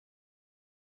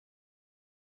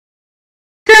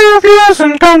if you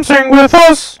listen, come sing with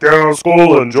us. Get out of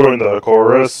school and join the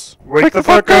chorus. Wake the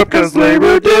fuck up, 'cause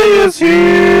Labor Day is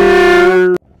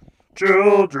here.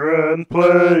 Children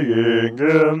playing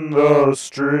in the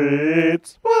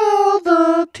streets While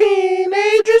the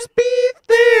teenagers beat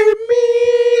their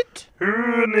meat.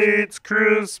 Who needs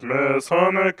Christmas,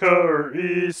 Hanukkah, or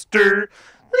Easter?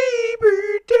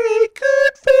 Labor Day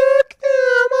could fuck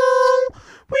them all.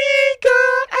 We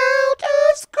got out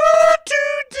of school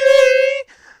today.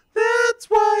 That's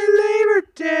why Labor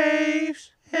Day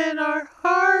in our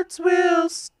hearts will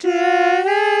stay.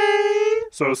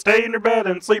 So stay in your bed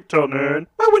and sleep till noon.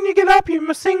 But when you get up, you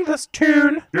must sing this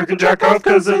tune. You can jack off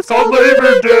 'cause it's called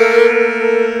Labor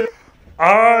Day.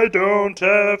 I don't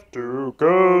have to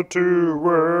go to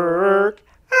work.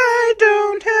 I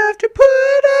don't have to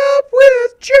put up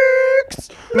with jerks.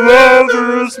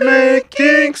 Lovers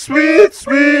making sweet,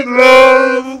 sweet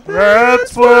love.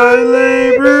 That's why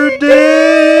Labor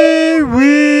Day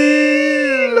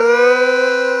we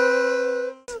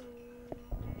love.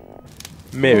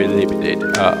 Merry Labor Day to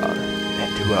all,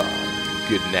 and to all,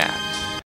 good night.